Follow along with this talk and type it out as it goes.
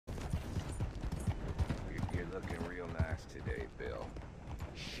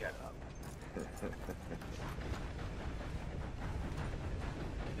shut up.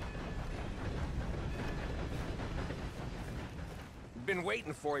 Been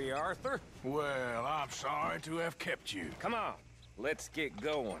waiting for you, Arthur. Well, I'm sorry to have kept you. Come on, let's get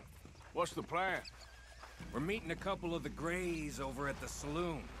going. What's the plan? We're meeting a couple of the Greys over at the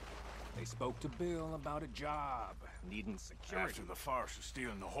saloon. They spoke to Bill about a job, needing security. After the farce of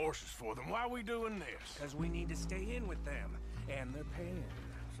stealing the horses for them, why are we doing this? Because we need to stay in with them, and they're paying.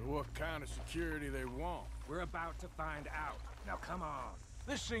 So what kind of security they want? We're about to find out. Now come on.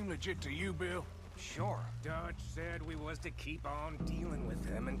 This seem legit to you, Bill? Sure. Dutch said we was to keep on dealing with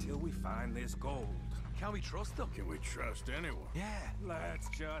them until we find this gold. Can we trust them? Can we trust anyone? Yeah. Let's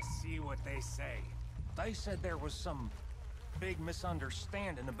just see what they say. They said there was some big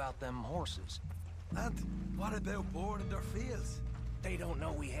misunderstanding about them horses. And what about boarding their fields? They don't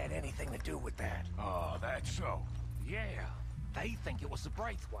know we had anything to do with that. Oh, that's so. Yeah. They think it was the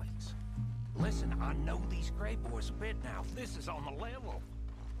Braithwaites. Listen, I know these Grey boys a bit now. This is on the level.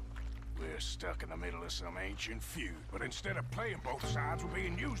 We're stuck in the middle of some ancient feud, but instead of playing both sides, we're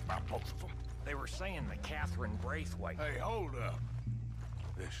being used by both of them. They were saying that Catherine Braithwaite... Hey, hold up.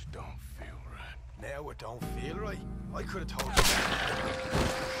 This don't feel right. Now it don't feel right. I could have told you.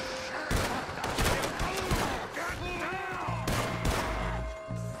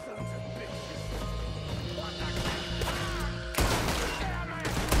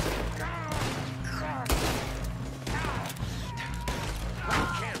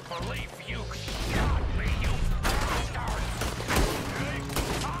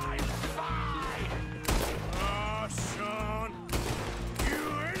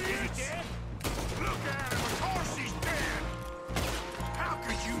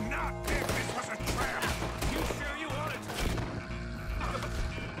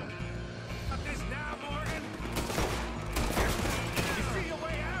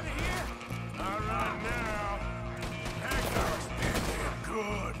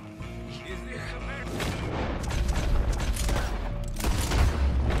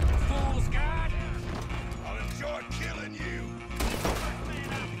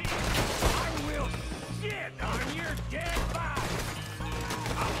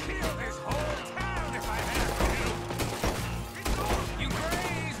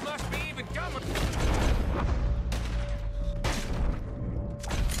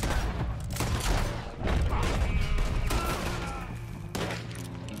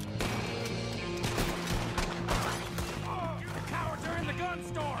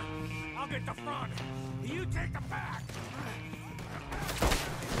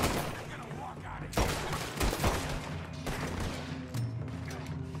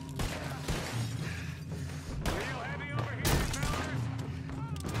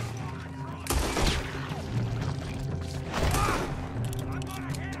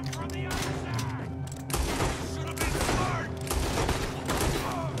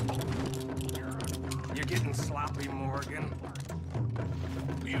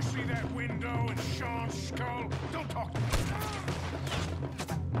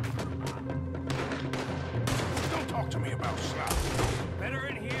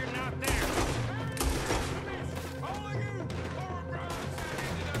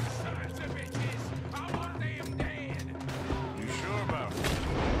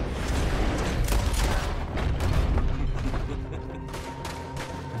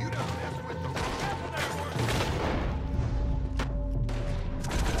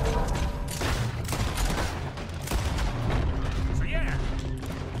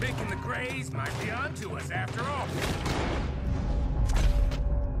 Might be onto us after all.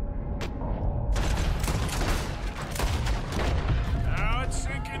 Now it's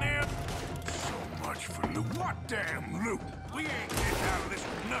sinking in. So much for loot. What damn loot? We ain't getting out of this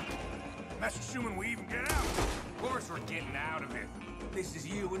with nothing. That's assuming we even get out. Of course we're getting out of it. This is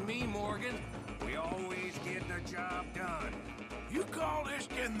you and me, Morgan. We always get the job done. You call this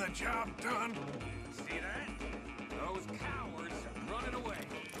getting the job done? See that? Those cowards are running away.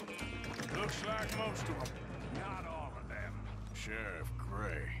 Looks like most of them. Not all of them. Sheriff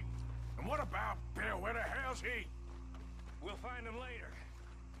Gray. And what about Bill? Where the hell's he? We'll find him later.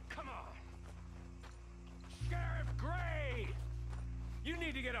 Come on. Sheriff Gray! You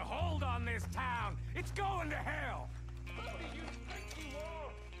need to get a hold on this town. It's going to hell. What do you think you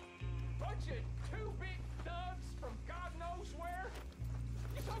are? Bunch of two big thugs from God knows where?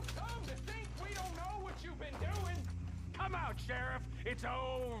 You're so dumb to think we don't know what you've been doing. Come out, Sheriff. It's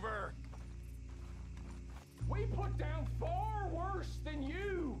over. We put down far worse than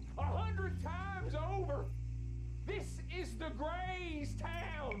you, 100 times over. This is the Greys'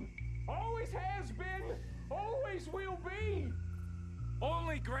 town. Always has been, always will be.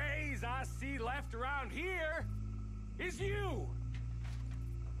 Only Grays I see left around here is you!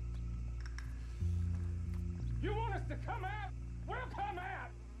 You want us to come out? We'll come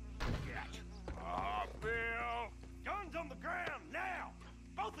out! Aw, Bill! Guns on the ground, now!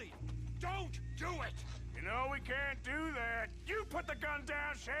 Both of you! Don't do it! You know we can't do that. You put the gun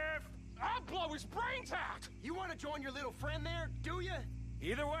down, Sheriff! I'll blow his brains out! You want to join your little friend there, do you?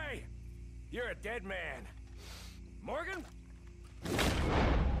 Either way, you're a dead man. Morgan?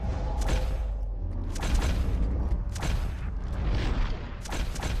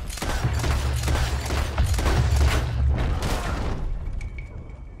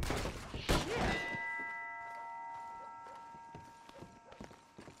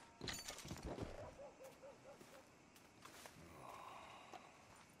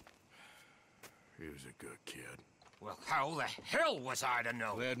 He was a good kid. Well, how the hell was I to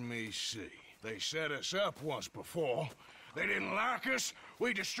know? Let me see. They set us up once before. They didn't like us.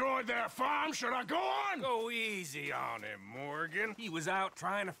 We destroyed their farm. Should I go on? Go easy on him, Morgan. He was out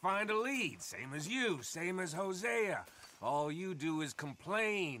trying to find a lead, same as you, same as Hosea. All you do is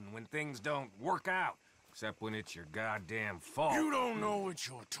complain when things don't work out, except when it's your goddamn fault. You don't know what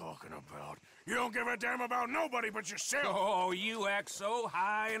you're talking about. You don't give a damn about nobody but yourself. Oh, you act so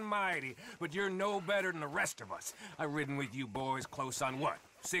high and mighty, but you're no better than the rest of us. I've ridden with you boys close on what,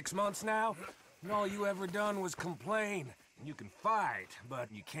 6 months now? And all you ever done was complain. You can fight,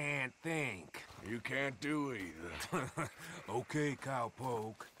 but you can't think. You can't do either. Okay,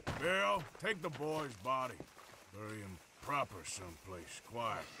 cowpoke. Bill, take the boy's body. Bury him proper someplace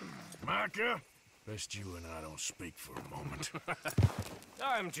quiet. Micah, best you and I don't speak for a moment.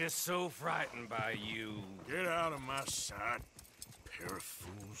 I'm just so frightened by you. Get out of my sight, pair of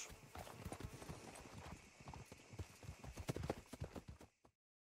fools.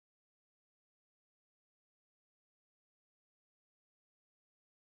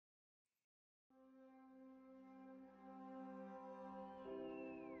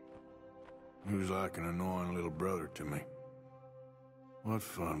 He was like an annoying little brother to me. What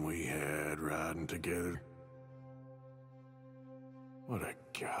fun we had riding together. What a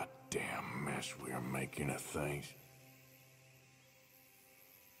goddamn mess we are making of things.